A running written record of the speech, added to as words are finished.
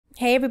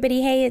Hey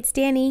everybody, hey, it's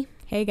Danny.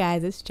 Hey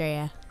guys, it's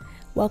Drea.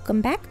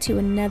 Welcome back to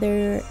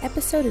another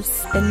episode of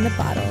Spin the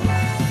Bottle.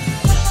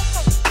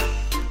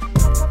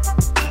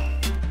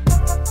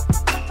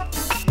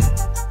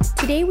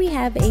 Today we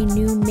have a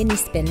new mini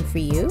spin for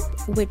you,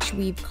 which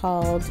we've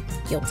called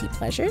Guilty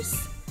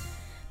Pleasures,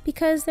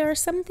 because there are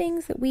some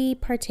things that we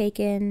partake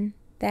in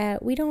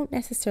that we don't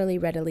necessarily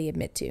readily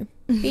admit to.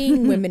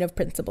 Being women of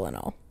principle and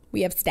all,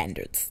 we have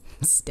standards.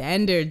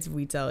 Standards,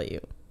 we tell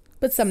you.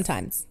 But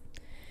sometimes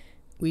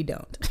we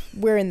don't.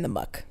 We're in the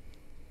muck.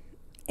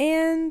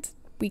 And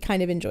we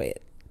kind of enjoy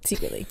it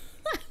secretly.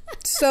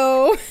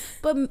 So,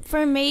 but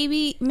for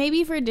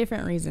maybe for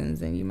different reasons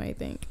than you might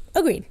think.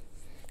 Agreed.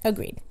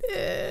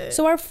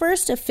 So our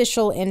first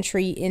official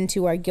entry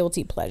into our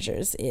guilty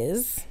pleasures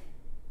is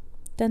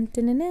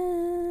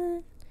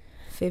 50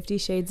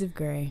 Shades of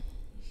Grey.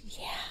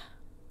 Yeah.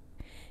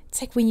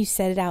 It's like when you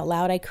said it out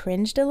loud, I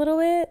cringed a little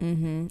bit.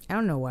 I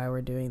don't know why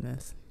we're doing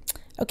this.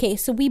 Okay,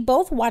 so we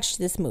both watched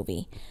this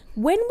movie.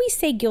 When we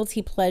say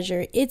guilty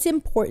pleasure, it's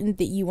important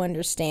that you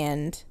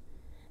understand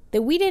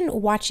that we didn't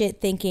watch it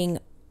thinking,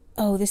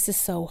 oh, this is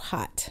so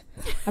hot.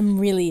 I'm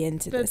really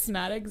into this. That's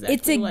not exactly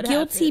It's a what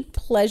guilty happened.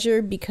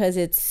 pleasure because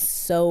it's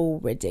so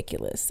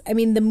ridiculous. I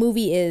mean, the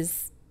movie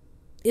it's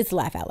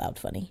laugh out loud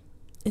funny.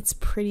 It's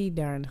pretty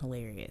darn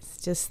hilarious.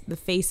 Just the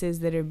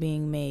faces that are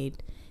being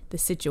made, the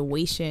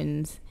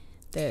situations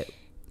that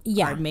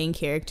our main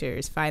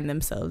characters find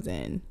themselves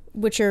in.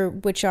 Which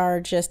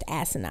are just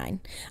asimine.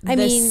 I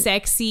mean,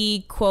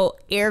 sexy quote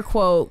air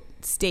quote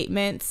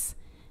statements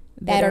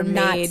that are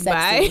not made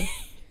sexy.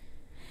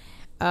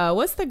 by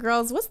what's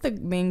the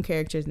main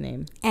character's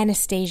name?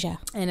 Anastasia.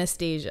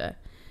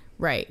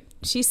 Right.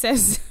 She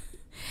says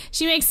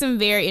she makes some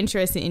very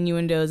interesting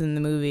innuendos in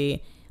the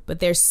movie,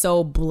 but they're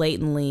so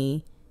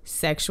blatantly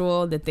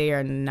sexual that they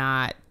are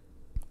not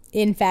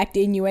in fact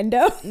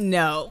innuendo.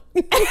 No.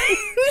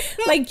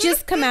 Like,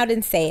 just come out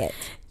and say it.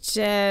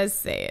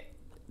 Just say it.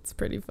 It's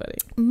pretty funny.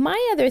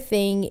 My other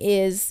thing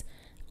is,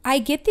 I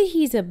get that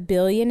he's a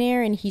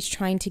billionaire and he's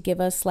trying to give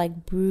us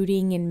like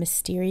brooding and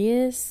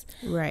mysterious.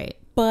 Right.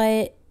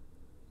 But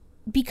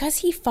because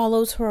he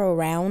follows her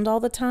around all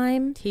the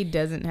time. He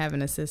doesn't have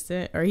an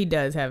assistant, or he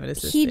does have an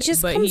assistant. He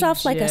just comes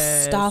off like a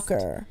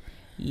stalker.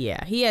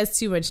 Yeah, he has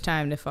too much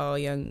time to follow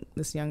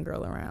this young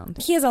girl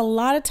around. He has a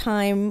lot of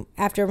time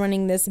after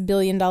running this $1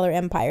 billion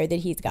empire that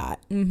he's got.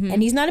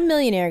 And he's not a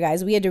millionaire,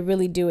 guys. We had to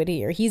really do it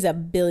here. He's a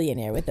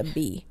billionaire with a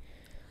B.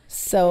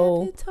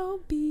 So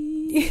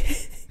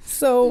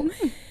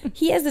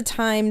he has the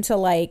time to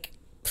like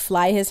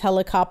fly his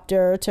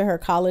helicopter to her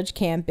college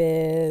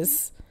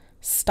campus,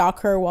 stalk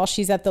her while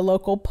she's at the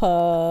local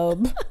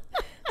pub,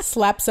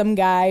 slap some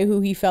guy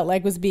who he felt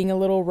like was being a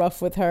little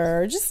rough with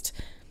her. Just,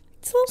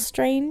 it's a little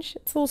strange.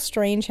 It's a little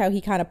strange how he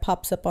kind of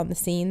pops up on the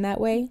scene that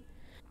way.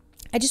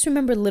 I just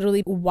remember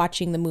literally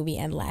watching the movie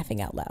and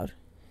laughing out loud.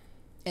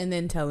 And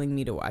then telling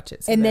me to watch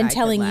it. And then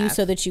telling you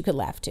so that you could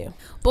laugh too.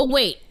 But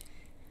wait.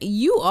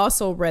 You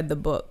also read the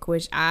book,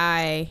 which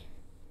I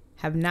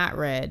have not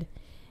read.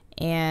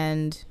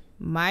 And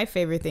my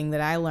favorite thing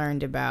that I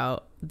learned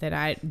about that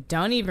I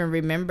don't even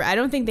remember, I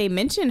don't think they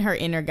mentioned her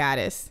inner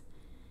goddess.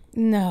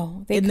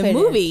 No, they in couldn't.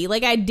 the movie.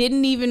 Like, I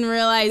didn't even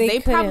realize. They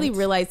couldn't. Probably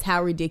realized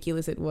how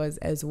ridiculous it was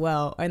as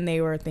well. And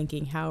they were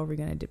thinking, how are we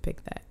going to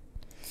depict that?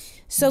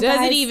 So does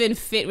guys, it even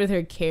fit with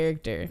her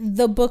character?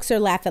 The books are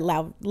laugh out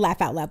loud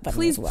funny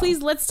please, as well.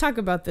 Please, let's talk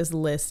about this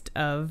list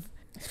of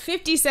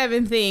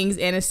 57 things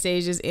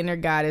Anastasia's inner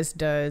goddess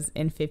does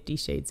in 50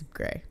 Shades of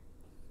Grey.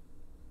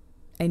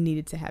 I need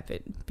it to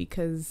happen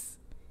because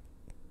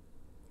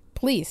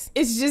please,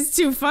 it's just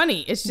too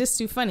funny.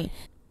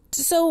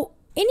 So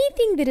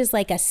anything that is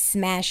like a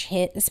smash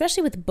hit,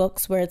 especially with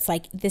books where it's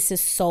like this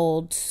is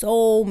sold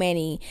so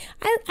many,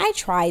 I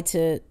try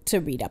to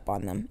read up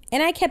on them.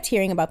 And I kept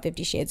hearing about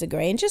 50 Shades of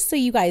Grey. And just so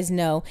you guys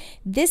know,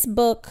 this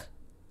book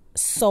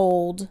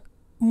sold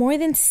more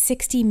than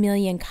 60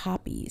 million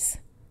copies.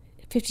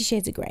 50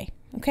 Shades of Grey.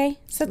 Okay?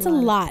 So that's a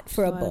lot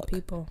for a book.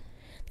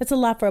 That's a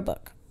lot for a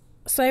book.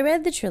 So I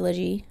read the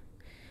trilogy.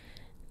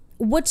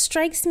 What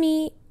strikes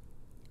me,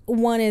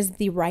 one is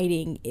the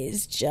writing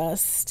is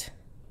just,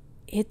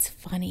 it's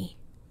funny.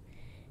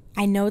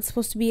 I know it's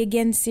supposed to be,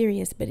 again,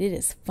 serious, but it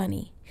is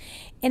funny.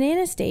 And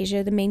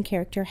Anastasia, the main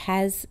character,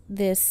 has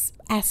this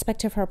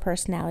aspect of her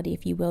personality,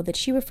 if you will, that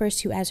she refers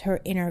to as her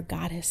inner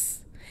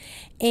goddess.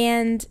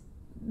 And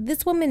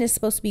this woman is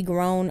supposed to be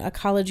grown, a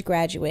college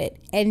graduate,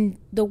 and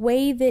the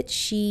way that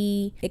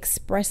she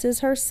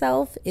expresses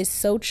herself is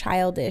so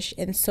childish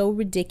and so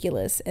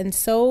ridiculous and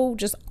so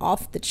just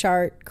off the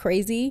chart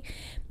crazy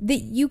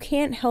that you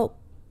can't help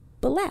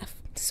but laugh.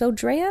 So,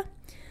 Drea,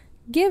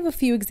 give a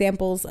few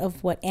examples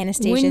of what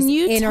Anastasia's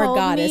inner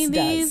goddess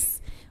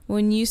does.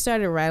 When you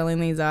started rattling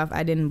these off,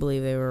 I didn't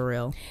believe they were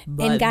real.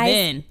 But and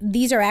guys,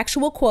 these are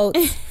actual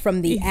quotes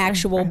from the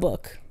actual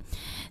book.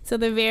 So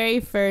the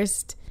very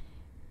first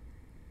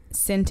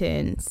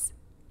sentence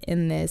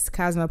in this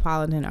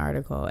Cosmopolitan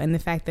article, and the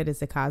fact that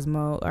it's a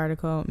Cosmo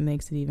article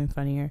makes it even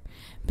funnier.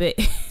 But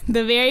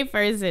the very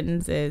first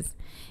sentence is,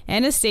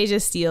 Anastasia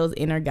Steele's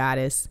inner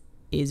goddess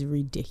is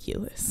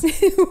ridiculous.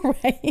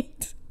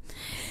 Right.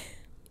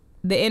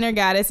 The inner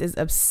goddess is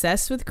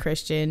obsessed with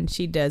Christian.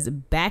 She does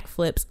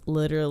backflips,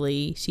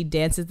 literally. She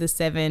dances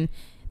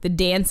the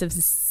dance of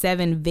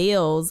 7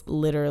 veils,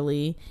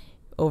 literally,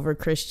 over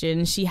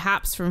Christian. She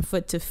hops from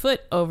foot to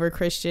foot over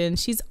Christian.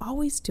 She's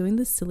always doing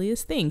the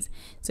silliest things.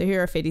 So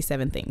here are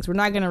 57 things. We're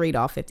not going to read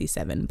all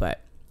 57,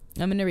 but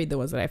I'm going to read the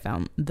ones that I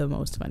found the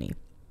most funny.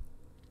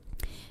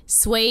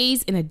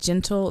 Sways in a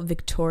gentle,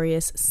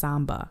 victorious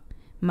samba.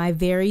 My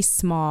very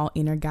small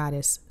inner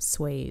goddess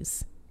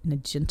sways in a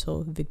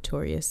gentle,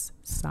 victorious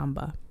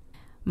samba.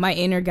 My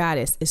inner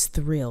goddess is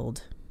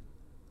thrilled.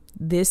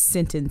 This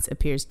sentence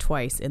appears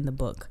twice in the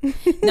book.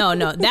 No,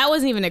 that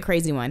wasn't even a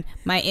crazy one.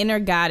 My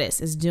inner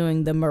goddess is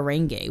doing the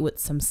merengue with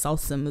some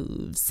salsa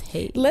moves.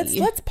 Hey,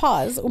 let's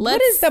pause.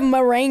 What is the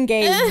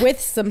merengue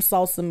with some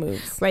salsa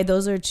moves? Right,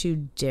 those are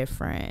 2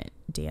 different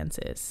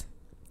dances.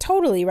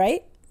 Totally,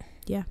 right?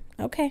 Yeah.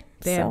 Okay.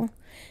 They're so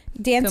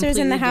dancers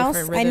in the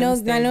house, I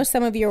know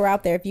some of you are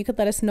out there. If you could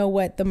let us know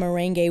what the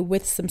merengue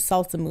with some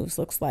salsa moves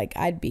looks like,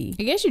 I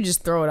guess you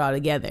just throw it all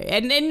together.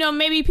 And no,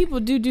 maybe people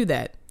do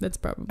that. That's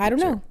probably I don't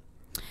know.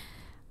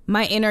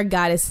 My inner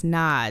goddess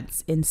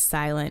nods in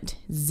silent,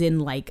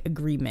 zen-like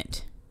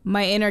agreement.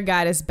 My inner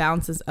goddess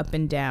bounces up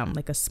and down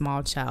like a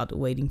small child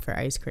waiting for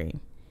ice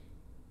cream.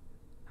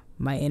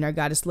 My inner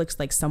goddess looks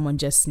like someone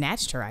just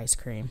snatched her ice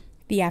cream.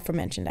 The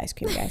aforementioned ice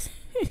cream, guys.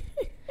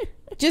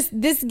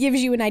 Just this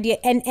gives you an idea.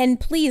 And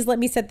please let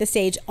me set the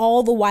stage.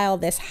 All the while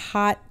this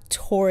hot,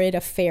 torrid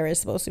affair is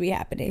supposed to be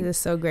happening. This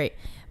is so great.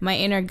 My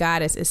inner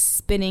goddess is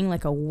spinning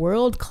like a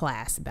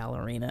world-class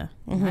ballerina.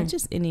 Mm-hmm. Not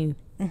just any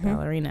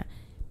ballerina.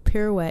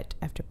 Pirouette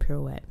after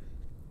pirouette.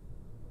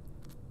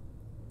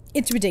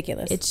 It's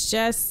ridiculous. It's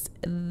just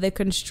the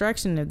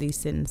construction of these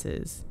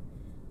sentences.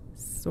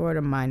 Sort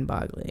of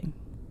mind-boggling.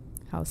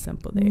 How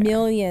simple they are.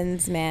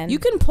 Millions, man. You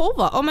can pole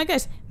vault. Oh my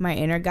gosh. My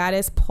inner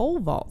goddess pole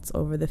vaults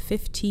over the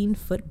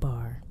 15-foot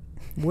bar.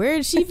 Where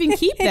did she even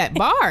keep that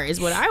bar is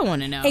what I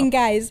want to know. And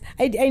guys,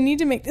 I need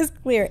to make this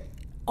clear.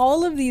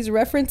 All of these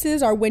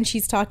references are when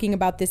she's talking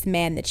about this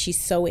man that she's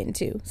so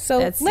into. So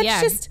let's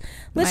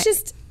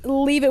just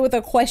leave it with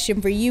a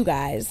question for you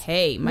guys.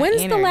 Hey,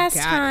 when's the last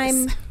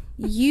time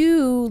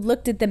you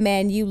looked at the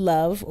man you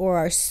love or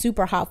are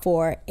super hot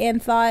for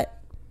and thought,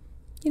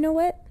 you know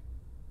what?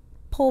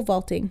 Pole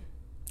vaulting.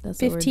 That's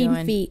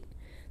 15 feet.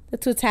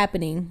 That's what's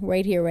happening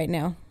right here, right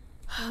now.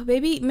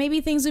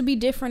 Maybe things would be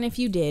different if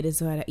you did,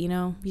 is what,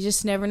 you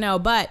just never know.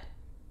 But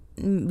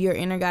your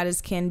inner goddess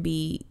can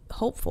be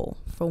hopeful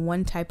for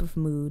one type of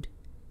mood.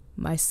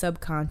 My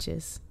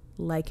subconscious,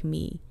 like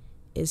me,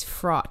 is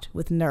fraught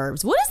with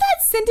nerves. What does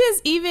that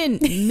sentence even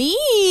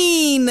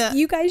mean?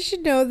 You guys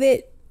should know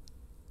that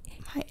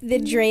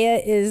Drea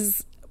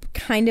is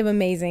kind of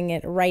amazing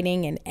at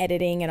writing and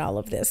editing and all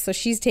of this. So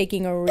she's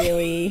taking a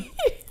really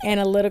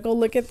analytical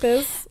look at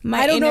this.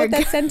 I don't know what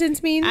that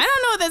sentence means. I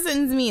don't know what that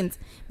sentence means.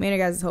 My inner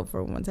goddess is hope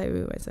for one type of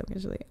mood. My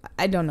subconscious,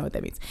 I don't know what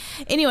that means.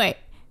 Anyway.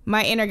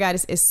 My inner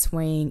goddess is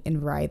swaying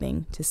and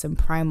writhing to some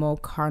primal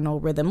carnal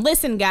rhythm.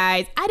 Listen,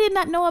 guys, I did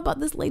not know about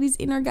this lady's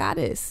inner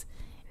goddess.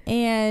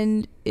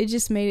 And it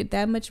just made it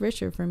that much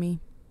richer for me.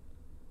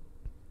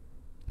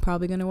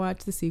 Probably going to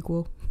watch the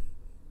sequel.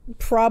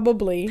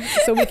 Probably.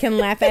 So we can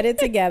laugh at it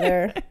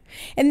together.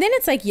 And then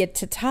it's like,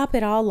 to top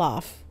it all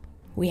off,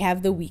 we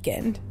have The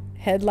Weeknd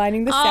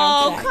headlining the soundtrack.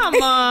 Oh,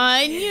 come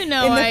on. You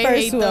know I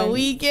hate The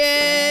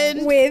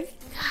Weeknd. With...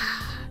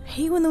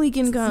 hate when The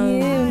Weeknd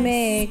comes. You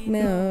make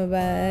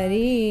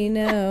nobody.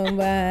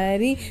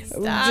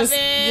 Just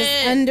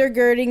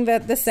undergirding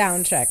the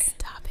soundtrack.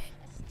 Stop it.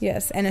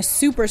 Yes, and a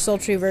super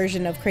sultry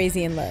version of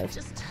Crazy in Love.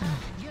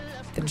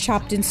 The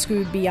chopped and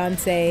screwed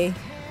Beyonce.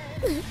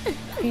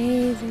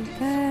 Crazy,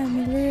 got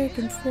me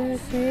looking so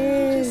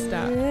crazy.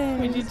 Stop.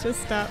 Would you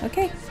just stop?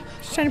 Okay,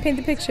 just trying to paint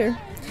the picture.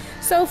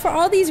 So for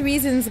all these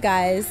reasons,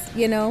 guys,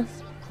 50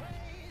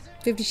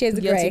 Shades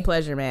of Grey. Guilty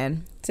pleasure,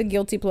 man. It's a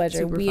guilty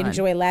pleasure. We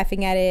enjoy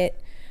laughing at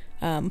it,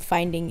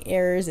 finding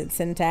errors in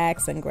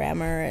syntax and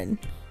grammar and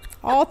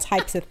all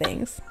types of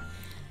things.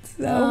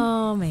 So,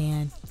 oh,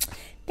 man.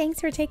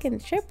 Thanks for taking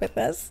the trip with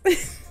us.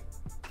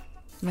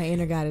 My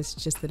inner goddess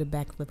just did a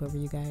backflip over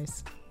you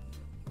guys.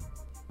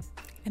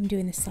 I'm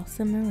doing the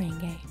salsa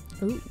merengue.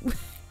 Ooh.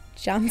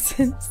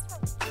 Johnson's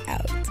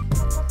out.